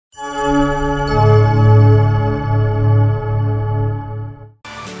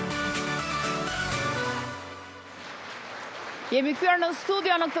Jemi kthyer në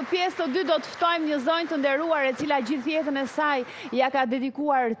studio. Në këtë pjesë të dytë do të ftojmë një zonjë të nderuar e cila gjithë jetën e saj ja ka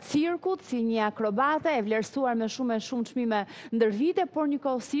dedikuar cirkut si një akrobate e vlerësuar me shumë çmime ndër vite, por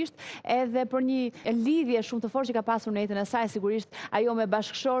njëkohësisht edhe për një lidhje shumë të fortë që ka pasur në jetën e saj, sigurisht ajo me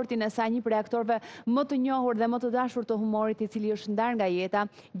bashkëshortin e saj, një prej aktorëve më të njohur dhe më të dashur të humorit, i cili është ndarë nga jeta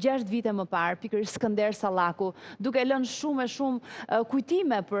 6 vite më parë, pikërisht Skender Sallaku, duke lënë shumë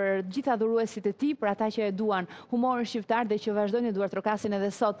kujtime për gjitha dhuruesit e tij, për ata që e duan humorin shqiptar dhe që vazhdojnë e duar trokasin edhe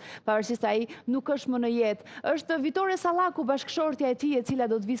sot, pavarësisht ai nuk është më në jetë. Është Vitore Sallaku, bashkëshortja e tij, e cila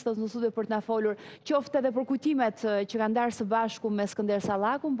do të vijë sot në studio për të na folur, qoftë edhe për kujtimet që kanë ndarë së bashku me Skender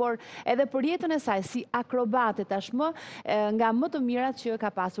Sallakun, por edhe për jetën e saj si akrobate tashmë, nga më të mirat që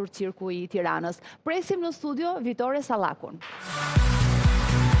ka pasur cirku i Tiranës. Presim në studio Vitore Sallakun.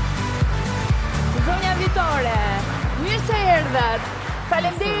 Zonja Vitore, mirë se erdhët.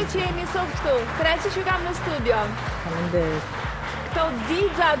 Faleminderit që jeni sot këtu. Kënaqësi që kam në studio. Faleminderit. Këto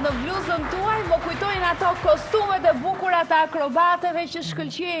dixhat në bluzën tuaj më kujtojnë ato kostumet e bukura të akrobateve që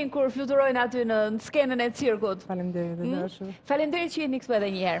shkëlqejnë kur fluturojnë aty në skenën e cirkut. Faleminderit e dashur. Faleminderit që jeni këtu edhe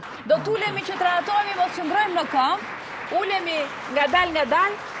një herë. Do të ulemi që të trajtohemi, mos qëndrojmë në këmbë. Ulemi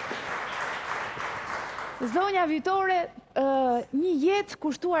ngadal. Zonja Vitore, një jetë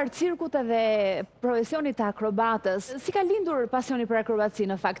kushtuar cirkut edhe profesionit të akrobatës. Si ka lindur pasioni për akrobatësi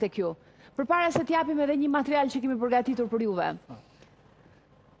në fakt tek ju? Përpara se t'japim edhe një material që kemi përgatitur për juve.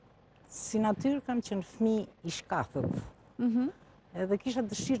 Si natyrë kam qenë fëmijë i shkathët. Edhe kisha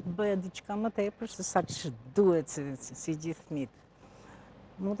dëshirë të bëja diçka më tepër se sa që duhet si gjithë fëmijët.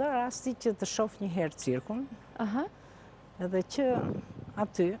 Më dha rasti që të shoh një herë cirkun. Edhe që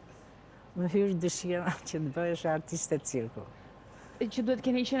aty më hyrë dëshira që të bëhesh artiste cirku. Që duhet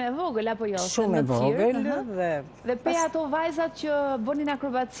keni qenë e vogël, apo jo? Shumë e vogël. Dhe pe ato vajzat që bënin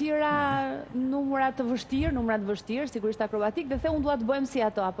akrobacira, numrat vështirë, sigurisht akrobatik, dhe the unë dua të bëjmë si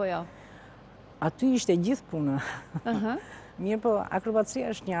ato, apo jo? Aty ishte gjithë puna. Mirë po,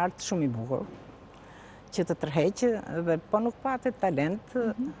 akrobacia është një art shumë i bukur, që të tërheqë, dhe po nuk patet talent,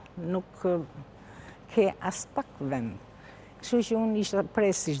 nuk ke as pak vend. Kështu që unë ishte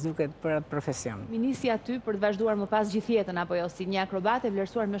presish duket për atë profesion. Nisi aty për të vazhduar më pas gjithë jetën, apo jo, si një akrobate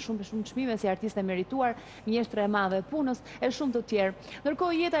vlerësuar me shumë çmime, si artiste merituar, mjeshtre e madhe e punës, e shumë të tjerë.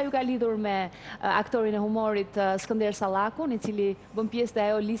 Ndërkohë jeta ju ka lidhur me aktorin e humorit Skender Sallakun, i cili bën pjesë të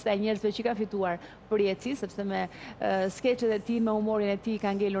ajo lista e njerëzve që ka fituar përjetësi, sepse me skeçet e tij, me humorin e tij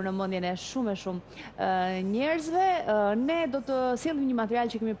ka ngelur në mendjen e shumë njerëzve. Ne do të sjellim një material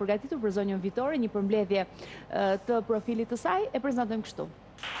që kemi përgatitur për zonjën Vitore, një përmbledhje të profilit të saj, e prezantojmë kështu.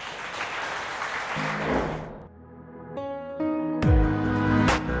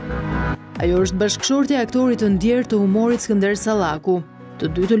 Ajo është bashkëshortja e aktorit të ndjer të humorit Skender Sallaku. Të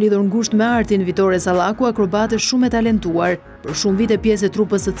dy të lidhur ngushtë me artin, Vitore Sallaku, akrobate shumë e talentuar, për shumë vite pjesë e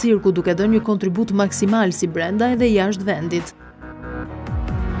trupës së cirkut, duke dhënë një kontribut maksimal si brenda edhe jashtë vendit.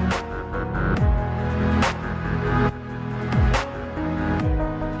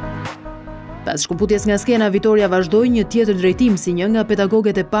 Pas shkëputjes nga skena, Vitoria vazhdoi një tjetër drejtim si një nga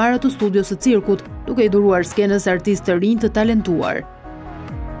pedagoget e para të studios së cirkut, duke i dhuruar skenës artistë të rinj të talentuar.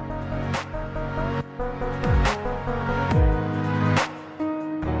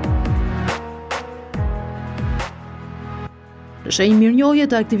 Në shenjë mirënjohje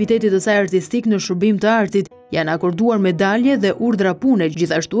të aktivitetit të saj artistik në shërbim të artit, janë akorduar medalje dhe Urdhëra Pune,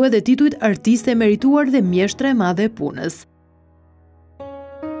 gjithashtu edhe titujt artiste merituar dhe mjeshtre e madhe e punës.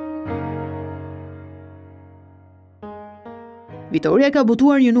 Vitoria ka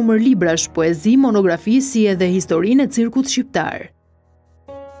botuar një numër librash, poezi, monografi si edhe historinë e Cirkut Shqiptar.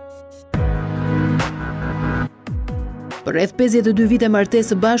 Për rreth 52 vite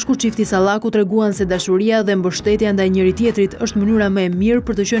martesë së bashku, çifti Sallaku treguan se dashuria dhe mbështetja ndaj njëri tjetrit është mënyra më e mirë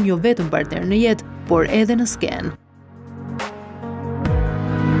për të qenë jo vetëm partner në jetë, por edhe në skenë.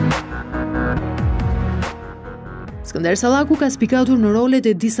 Skender Sallaku ka spikatur në rolet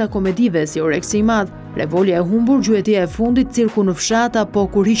e disa komedive si Oreksi i Madh, Revolja e humbur, Gjuetia e fundit, Cirku në fshat apo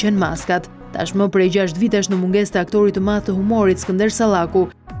Kur hiqen maskat. Tashmë prej 6 vitesh në mungesë të aktorit të madh të humorit Skender Sallaku,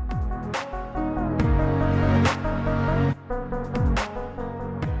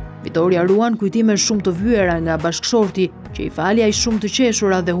 Vitoria ruan kujtime shumë të vyera nga bashkëshorti, që i fali aq shumë të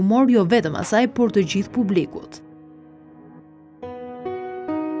qeshura dhe humor jo vetëm asaj, por të gjithë publikut.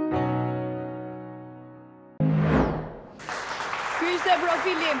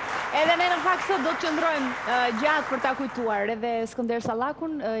 Edhe ne në fakt sot do të qëndrojmë gjatë për ta kujtuar edhe Skender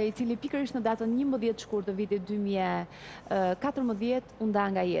Sallakun, i cili pikërisht në datën 11 shkurt të vitit 2014 u nda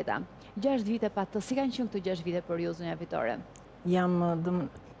nga jeta. 6 vite pa të, si kanë qenë këto 6 vite për ju, zonja Vitore? Jam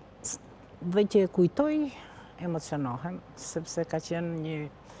dhe që e kujtoj, emocionohem, sepse ka qenë një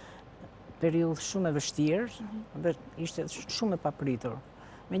periudhë shumë e vështirë dhe ishte shumë e papritur.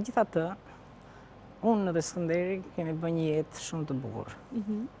 Megjithatë, unë dhe Skënderi kemi bërë një jetë shumë të bukur.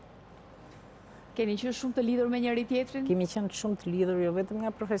 Keni qenë shumë të lidhur me njëri tjetrin? Kemi qenë shumë të lidhur, jo vetëm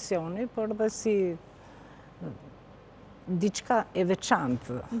nga profesioni, por dhe si diçka e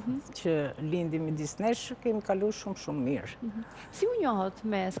veçantë që lindi midis nesh, kemi kaluar shumë mirë. Si u njohët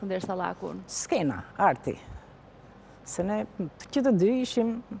me Skender Sallakun? Skena, arti. Se ne që të dy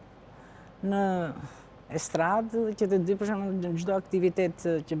ishim në estradë, që të dy për shembull në çdo aktivitet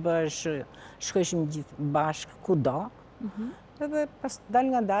që bëhesh, shkojshim gjithë bashkë kudo. Edhe pas dal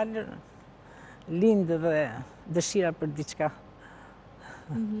nga dal lindë dhe dëshira për diçka.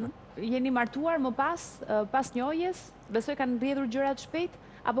 Jeni martuar më pas njohjes? Besoj kanë rrjedhur gjërat shpejt?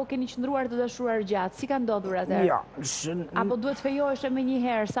 Apo keni qëndruar të dashuruar gjatë? Si ka ndodhur atëherë? Jo. Apo duhet fejohesh me një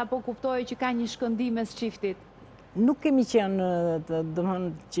herë, sa po kuptoj që ka një shkëndim mes çiftit? Nuk kemi qenë, domethënë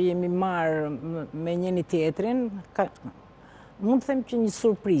që jemi marrë me njëri tjetrin, mund të them që një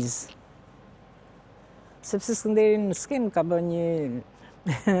surprizë. Sepse Skënderi në skenë ka bërë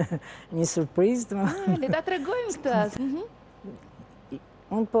një surprizë. Le ta tregojmë këtë.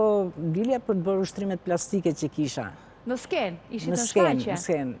 Unë po dilja për të bërë ushtrimet plastike që kisha. Në skenë? Ishit në shkaqe? Në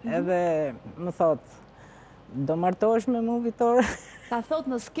skenë. Edhe më thotë, do martohesh me mu, Vitore? Ta thot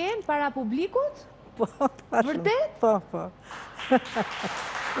në skenë para publikut? Po, vërtet? Po.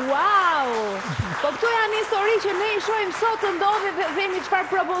 Wow! Po këto janë histori që ne i shohim sot të ndodhi dhe themi çfarë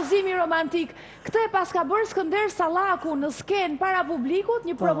propozimi romantik. Këtë e pas ka bërë Skënder Sallaku në skenë para publikut,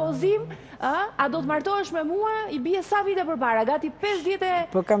 një propozim, a do të martohesh me mua, i bie sa vite përpara, gati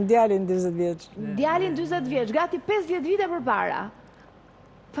 50. Po kam djalin 40 vjeç. Djalin 40 vjeç, gati 50 vite përpara.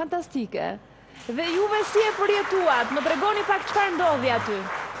 Fantastike. Dhe juve si e përjetuat? Më tregoni pak çfarë ndodhi aty.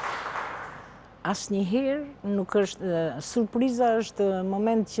 Asnjëherë nuk është, surpriza është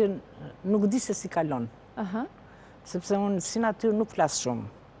moment që nuk di se si kalon. Sepse unë si natyrë nuk flas shumë,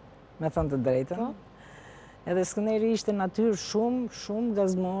 me thënë të drejtën. Edhe Skënderi ishte natyrë shumë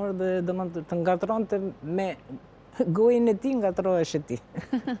gazmor dhe domethënë të ngatronte me gojën e tij, ngatrohesh e ti.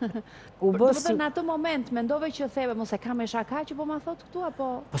 Domethënë në atë moment mendove që theve mos e kam me shaka që po ma thot këtu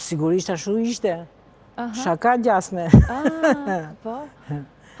apo? Po sigurisht ashtu ishte. Shaka gjasme. Po.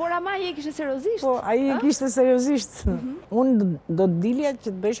 Por ama i e kishte seriozisht? Po, ai e kishte seriozisht. Unë do të dilja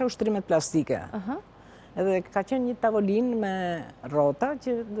që të bëjsha ushtrimet plastike. Edhe ka qenë një tavolinë me rrota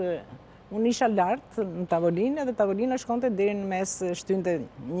që unë isha lartë në tavolinë edhe tavolina shkonte deri në mes, shtynte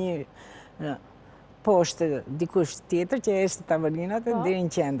një poshtë dikush tjetër që eshte tavolinat e deri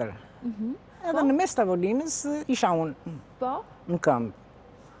në qendër. Edhe në mes tavolinës isha unë. Po. Në këmbë.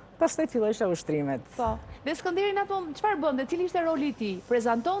 Pastaj fillojsha ushtrimet. Po. Dhe Skënderin apo çfarë bënte? Cili ishte roli i tij?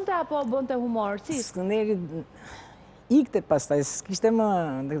 Prezantonte apo bënte humor? Si? Skënderi ikte pastaj, s'kishte më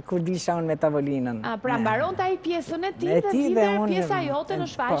kur dilsha unë me tavolinën. Pra mbaronte ai pjesën e tij dhe zinte pjesa jote në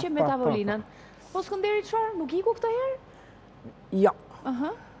shfaqje me tavolinën. Po Skënderi çfarë? Nuk iku këtë herë? Jo.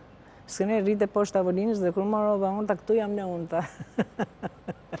 Skënderi rrite poshtë tavolinës dhe kur morova unë ta këtu jam ne unë.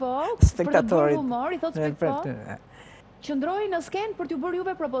 Po, spektatorit. Për të bërë humor, i thot spektator. Qëndroi në skenë për t'ju bërë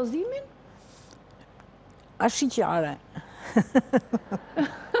juve propozimin? A shiqare.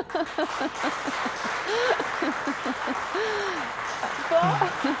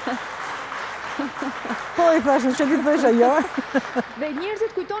 Po i thashën që ti thësha jo. Dhe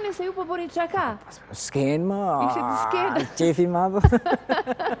njerëzit kujtonin se ju po bëni çaka. Skenë më. Ishte në skenë. Qefi madh.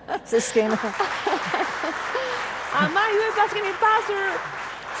 Se skenë. Ama ju e pas keni pasur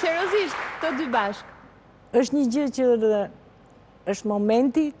seriozisht të dy bashkë. Është një gjë që është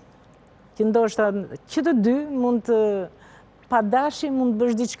momenti që ndoshta që të dy mund të pa dashje mund të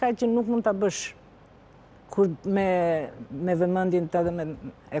bësh diçka që nuk mund ta bësh kur me vëmendjen tënde me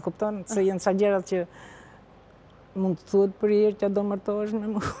e kupton se janë sa gjërat që mund të thuhet për herë që do martohesh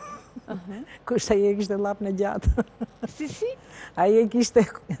me mua. Kush ai e kishte llapën e gjatë. Si? Ai e kishte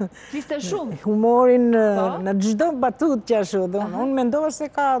shumë. Humorin në çdo batutë që ashtu, unë mendova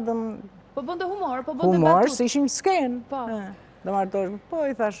se ka po bënte humor, po bënte batut. Humor, se ishim skenë. Po. Do martohesh, po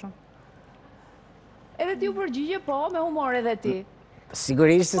i thashëm. Edhe ti u përgjigje, po, me humor edhe ti.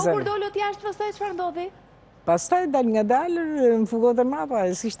 Sigurisht. Po kur dolët jashtë pastaj çfarë ndodhi? Pastaj dal nga dalë, më fugote mrapa,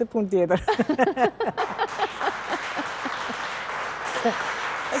 s'ishte punë tjetër.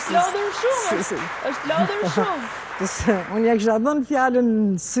 Është lodhur shumë. Është lodhur shumë. Unë ja kisha dhënë fjalën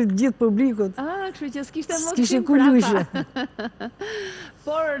së gjithë publikut. Kështu që s'kishte më s'kishte kulushe.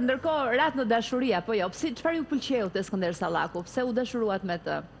 Por ndërkohë rat në dashuri apo jo? Pse çfarë ju pëlqeu te Skënder Sallaku? Pse u dashuruat me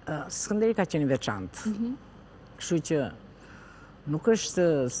të? Skënderi ka qenë i veçantë. Kështu që Nuk është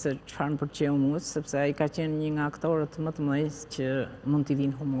se çfarë më pëlqeu mua, sepse ai ka qenë një nga aktorët më të mëdhenj që mund t'i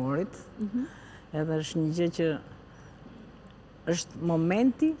vinë humorit. Edhe është një gjë që është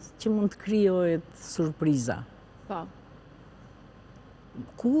momenti që mund të krijohet surpriza. Po.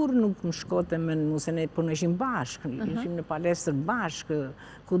 Kur nuk më shkote me mua se ne punojshim bashkë, ishim në palestër bashkë,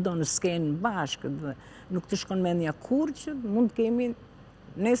 kudo në skenë bashkë, dhe nuk të shkon mendja kur që mund të kemi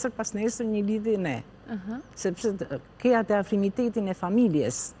nesër pas nesër një lidhje ne. Sepse ke atë afrimitetin e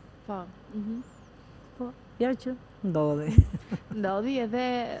familjes. Po. Po, ja që ndodhi. Ndodhi edhe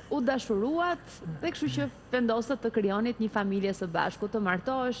u dashuruat dhe kështu që vendosët të krijonit një familje së bashku, të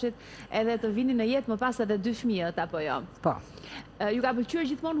martoheshit edhe të vini në jetë më pas edhe 2 fëmijët, apo jo? Po. Ju ka pëlqyer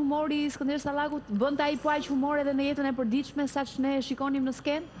gjithmonë humori i Skënder Sallakut? Bënte ai po aq humor edhe në jetën e përditshme saç ne shikonim në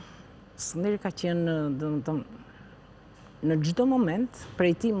skenë? Skënder ka qenë, domethënë, në çdo moment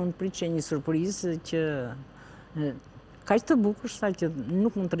prej tij mund të pritshë një surprizë që kaq të bukur sa që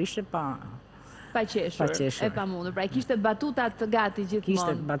nuk mund të rishte pa qeshur, e pamundur. Pra kishte batutat gati gjithmonë.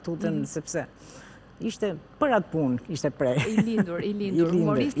 Kishte batutën sepse ishte për atë punë, ishte prej. I lindur,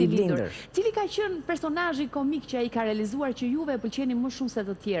 humorist i lindur. Cili ka qenë personazhi komik që ai ka realizuar që juve e pëlqeni më shumë se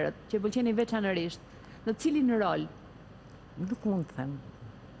të tjerët, që pëlqeni veçanërisht? Në cilin rol? Nuk mund të them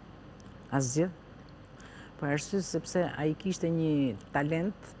asgjë. Për arsye sepse ai kishte një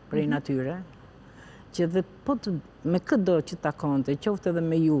talent prej natyre, që dhe po me këdo që takonte, qoftë edhe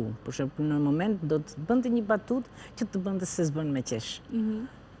me ju, për shembull në moment do të bënte një batutë që të bënte se s'bën me qesh.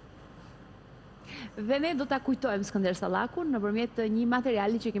 Dhe ne do ta kujtojmë Skënder Sallakun nëpërmjet një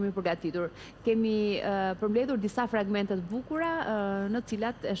materiali që kemi përgatitur. Kemi përmbledhur disa fragmente të bukura në të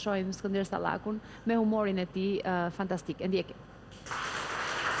cilat e shohim Skënder Sallakun me humorin e tij fantastik. E ndjekim.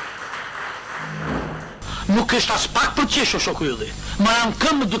 Nuk është as pak për qesho shoku ylli. Ma janë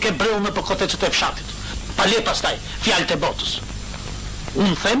këmbë duke breu në përkotecët e fshatit. Pale pastaj, fjalët e botës.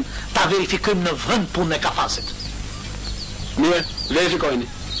 Unë them, ta verifikojmë në dhënë punë e kafasit. Mirë, verifikojni.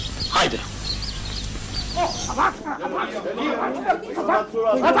 Hajde. Avax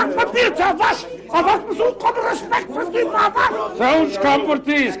më pirë që avax! Avax më su, kam respekt për ti më avax! Se unë s'kam për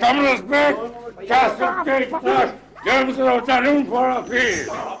ti, s'kam respekt! Qasë të kejtë tash, gërëm se do të unë për a firë!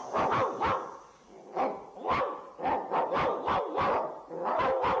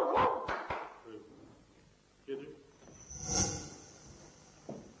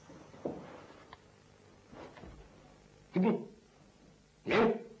 Mirë?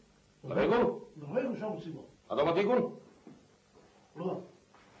 Në rregull? Në rregull, shamu si mo. Automatikun? Po.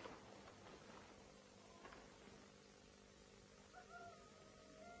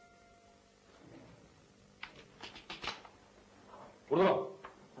 Urdhëra,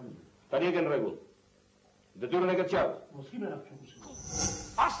 tani e ke në rregull. Detyrën e ke të qartë. Mos kime rakë shamu si mo.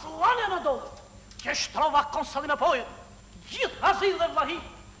 Aslane në do, që shtrova konsalin e pojë, gjithë azil dhe vlahi,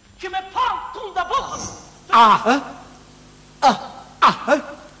 që me parë tunda bokën.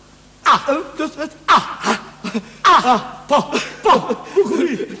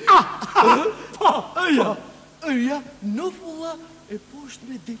 Eja, në fulla e poshtë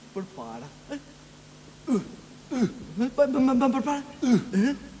me ditë për para. Më për para?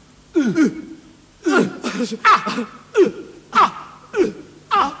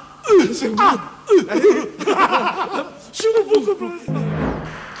 Shumë bukë, profesor.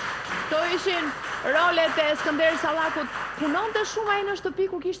 Këto ishin rolet e Skënder Sallakut. Punonte shumë ai në shtëpi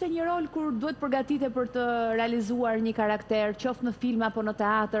kur kishte një rol kur duhet përgatite për të realizuar një karakter, qoftë në film apo në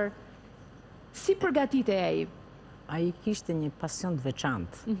teatr. Si përgatite ai? Ai kishte një pasion të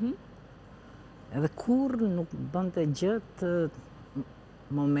veçantë. Edhe kur nuk bënte gjë të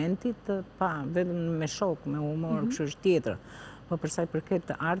momentit pa vetëm me shok, me humor, kështu është tjetër. Po për sa i përket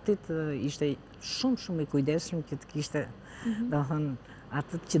të artit, ishte shumë i kujdesshëm që të kishte, do të thënë,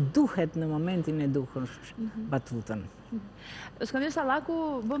 atë që duhet në momentin e duhur batutën. Skënder Sallaku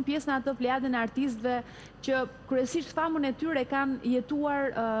bën pjesë në atë plejadën e artistëve që kryesisht famën e tyre kanë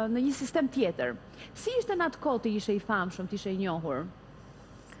jetuar në një sistem tjetër. Si ishte në atë kohë të ishe i famshëm, të ishe i njohur?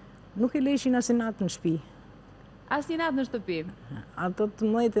 Nuk e leshin as një natë në shtëpi. As një natë në shtëpi? Ato të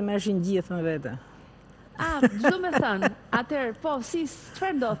mëdhtë e merrshin gjithë me vete. Çdo me thënë. Atëherë, po,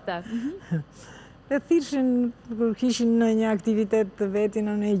 çfarë ndodhte? E thirrshin kur kishin në një aktivitet të vetin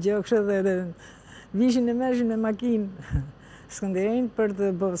në një gjë kështu dhe vishin e merrshin me makinë Skënderin për të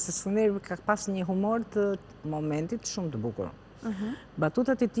bërë, se Skënderi ka pas një humor të momentit shumë të bukur.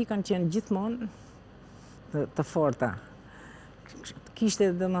 Batutat e tij kanë qenë gjithmonë të forta.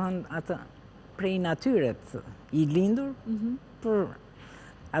 Kishte domethënë atë prej natyret i lindur për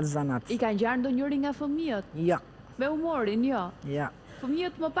atë zanat. I ka ngjarë ndonjëri nga fëmijët? Ja. Me humorin, jo? Ja.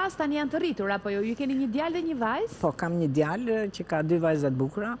 fëmijët më pas tani janë të rritur, apo jo? Ju keni një djalë dhe një vajzë? Po, kam një djalë që ka 2 vajzat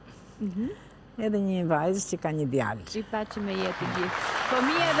bukura, edhe një vajzë që ka një djalë. I pa që me jetë i gjithë.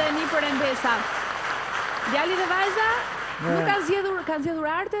 Fëmijë edhe një përëndesa. Djali dhe vajza nuk kanë zgjedhur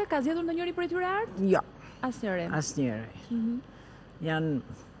arte? Ka zgjedhur ndonjëri prej tyre art? Jo. Asnjëri. Asnjëri. Janë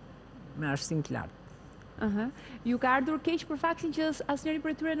me arsim të lartë. Ju ka ardhur keq për faktin që asnjëri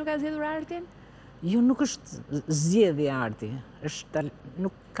prej tyre nuk ka zgjedhur artin? Jo, nuk është zgjedhje arti.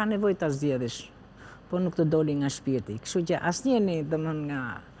 Nuk ka nevojë ta zgjedhësh, po nuk të doli nga shpirti. Kështu që asnjëri domthon nga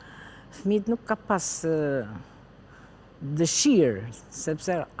fëmijët nuk ka pas dëshirë,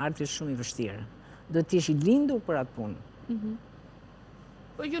 sepse arti është shumë i vështirë. Do të jesh i lindur për atë punë.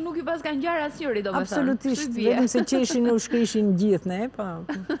 Po që nuk ju pas kanë ngjarë asnjëri, domethënë. Absolutisht, vetëm se qeshin u shkrishin gjithë ne, po.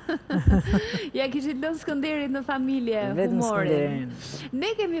 Ja kishit lënë Skënderit në familje humorin.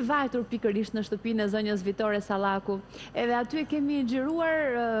 Ne kemi vajtur pikërisht në shtëpinë e zonjës Vitore Sallaku, edhe aty e kemi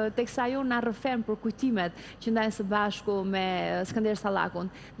xhiruar teksa jo në rrefen për kujtimet që ndajnë së bashku me Skender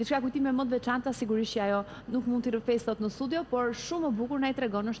Sallakun. Diçka kujtime më të veçanta, sigurisht që ajo nuk mund t'i rrëfej sot në studio, por shumë e bukur na i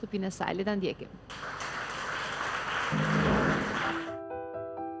tregon në shtëpinë e saj. Le ta ndjekim.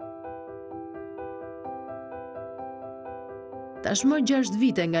 Tashmë 6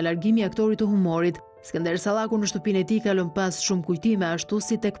 vite nga largimi i aktorit të humorit, Skender Sallaku në shtëpinë e tij ka lënë pas shumë kujtime ashtu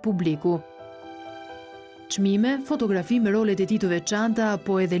si tek publiku. Çmime, fotografi me rolet e tij të veçanta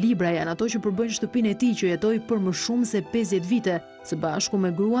apo edhe libra janë ato që përbëjnë shtëpinë e tij që jetoi për më shumë se 50 vite, së bashku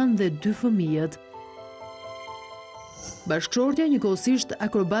me gruan dhe 2 fëmijët. Bashkëshortja, njëkohësisht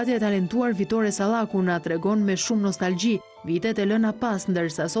akrobatja e talentuar Vitore Sallaku na tregon me shumë nostalgji vitet e lëna pas,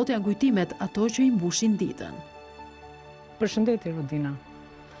 ndërsa sot janë kujtimet ato që i mbushin ditën. Përshëndetje, Rudina.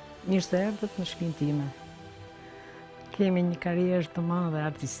 Mirë se erdhët në shtëpinë time. Kemi një karrierë të madhe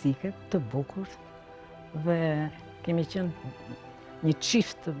artistike, të bukur, dhe kemi qenë një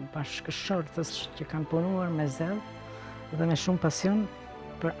çift bashkëshortës që kanë punuar me zell dhe me shumë pasion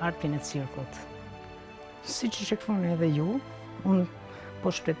për artin e cirkut. Siç e shikoni edhe ju, unë po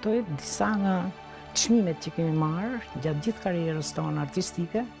shpletoj disa nga çmimet që kemi marrë gjatë gjithë karrierës tonë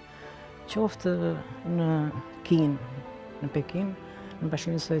artistike, qoftë në Kinë, në Pekin, në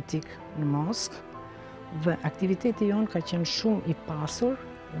Bashkimin Sovjetik, në Moskë, dhe aktiviteti jonë ka qenë shumë i pasur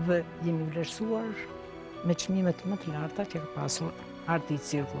dhe jemi vlerësuar me çmimet më të larta që ka pasur arti i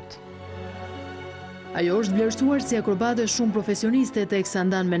cirkut. Ajo është vlerësuar si akrobate shumë profesioniste, teksa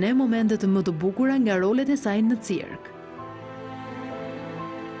ndan me ne momentet më të bukura nga rolet e saj në cirk.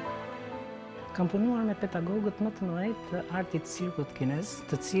 Kam punuar me pedagoget më të mëdhenj të artit cirkut kinez,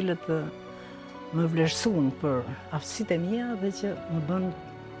 të cilët më vlerësuan për aftësitë e mia dhe që më bën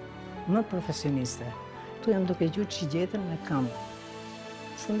më profesioniste. Tu jam duke gjuajtur jeten me këmbë.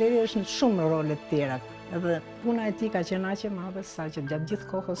 Skënderi është në shumë role të tjera, edhe puna e tij ka qenë aq e madhe sa që gjatë gjithë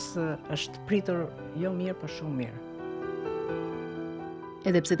kohës është pritur jo mirë, por shumë mirë.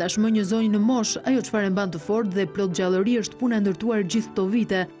 Edhe pse tashmë një zonjë në moshë, ajo çfarë e mban të fortë dhe plot gjallëri është puna ndërtuar gjithë këto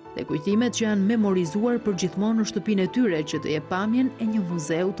vite dhe kujtimet që janë memorizuar për gjithmonë në shtëpinë e tyre që të jep pamjen e një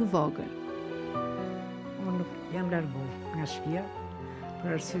muzeu të vogël. Jam largu nga shtëpia,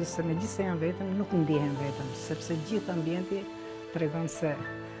 për arsye se megjithëse jam vetëm, nuk ndihem vetëm, sepse gjithë ambienti tregon se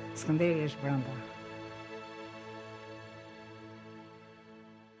Skënderi është brenda.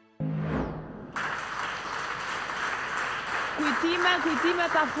 Kujtime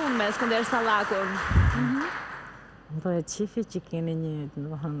pafundme, Skender Sallaku. Do e qifi që keni një,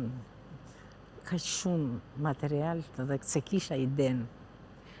 domethënë, kaq shumë material dhe se kisha idenë.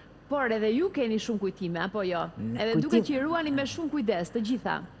 Por edhe ju keni shumë kujtime, apo jo? Edhe duke që i ruani me shumë kujdes, të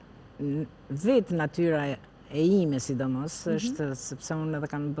gjitha? Vetë natyra e ime, sidomos, është, sepse unë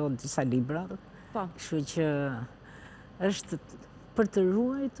edhe kanë bërë disa libra, kështu që është për të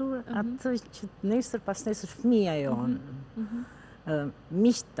ruajtur atë që nesër pas nesër fëmija jonë,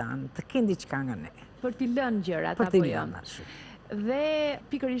 miqtë tanë, të kenë diçka nga ne. Për t'i lënë gjërat, apo jo? Dhe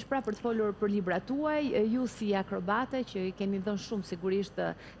pikërisht pra për të folur për librat tuaj, ju si akrobate që keni dhënë shumë sigurisht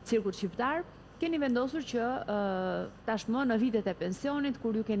Cirkut Shqiptar, keni vendosur që tashmë në vitet e pensionit,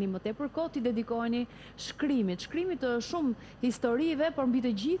 kur ju keni më tepër kohë, t'i dedikoheni shkrimit të shumë historive, por mbi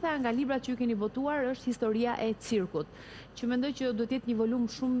të gjitha nga librat që ju keni botuar është historia e cirkut, që mendoj që duhet jetë një volum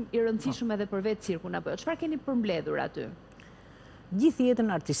shumë i rëndësishëm edhe për vetë cirkun, apo jo? Çfarë keni përmbledhur aty? Gjithë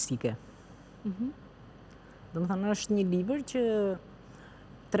jetën artistike. Domethënë është një libër që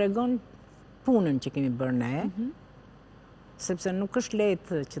tregon punën që kemi bërë ne, sepse nuk është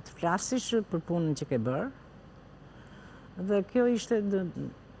lehtë që të flasish për punën që ke bërë. Dhe kjo ishte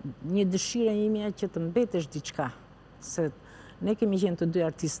një dëshirë ime që të mbetesh diçka, se ne kemi qenë të dy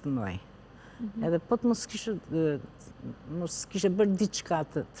artistë të mëdhenj. Edhe po të mos kishe bërë diçka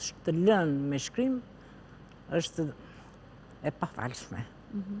të lënë me shkrim, është e pafalshme.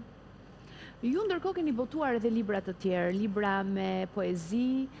 Ju ndërkohë keni botuar edhe libra të tjerë, libra me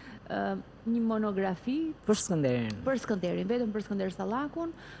poezi, një monografi Për Skënderin. Për Skënderin, vetëm për Skender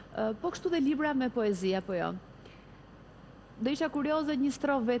Sallakun, po kështu dhe libra me poezi, apo jo? Do isha kurioze një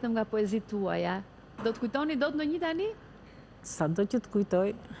strof vetëm nga poezit tuaja. Do të kujtoni dot në një tani? Sa do që të kujtoj,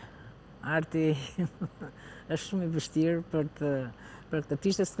 arti është shumë i vështirë për këtë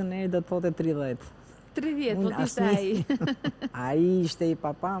t'ishte Skënderi do të thote 30. 30, po t'ishte ai. Ai ishte i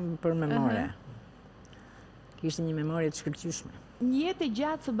papam për memore. Kishte një memorie të shkëlqyeshme. Një jetë e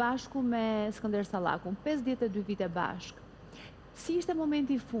gjatë së bashku me Skender Sallakun, 52 vite bashk. Si ishte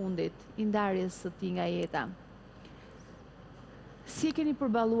momenti i fundit i ndarjes së tij nga jeta? Si e keni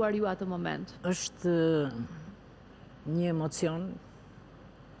përballuar ju atë moment? Është një emocion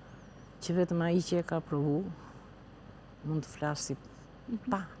që vetëm ai që e ka provu mund të flasi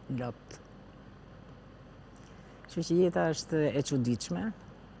pa lot. Kështu që jeta është e çuditshme,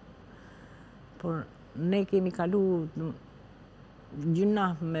 por ne kemi kalu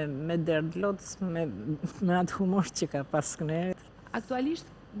gjuna me derdlotës, me atë humor që ka pas Skënderit.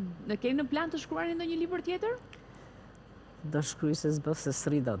 Aktualisht, në keni në plan të shkruani ndonjë libër tjetër? Do shkruaj se s'bë se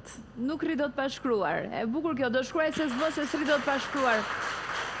s'rri dot. Nuk rri dot pa shkruar. E bukur kjo, do shkruaj se s'bë se s'rri dot pa shkruar.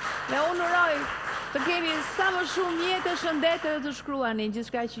 Dhe unë uroj të keni sa më shumë jetë, shëndete dhe të shkruani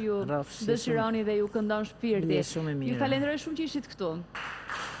gjithçka që ju dëshironi dhe ju këndon shpirti. Ju falenderoj shumë që ishit këtu.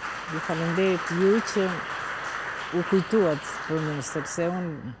 Ju falenderit ju që u kujtuat për më, sepse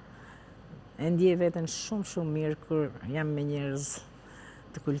unë e ndjej veten shumë mirë kur jam me njerëz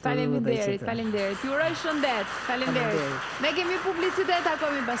të kulturës dhe qetë. Faleminderit. Ju uroj shëndet. Faleminderit. Ne kemi publicitet,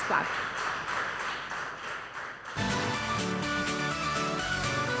 takohemi pas pak.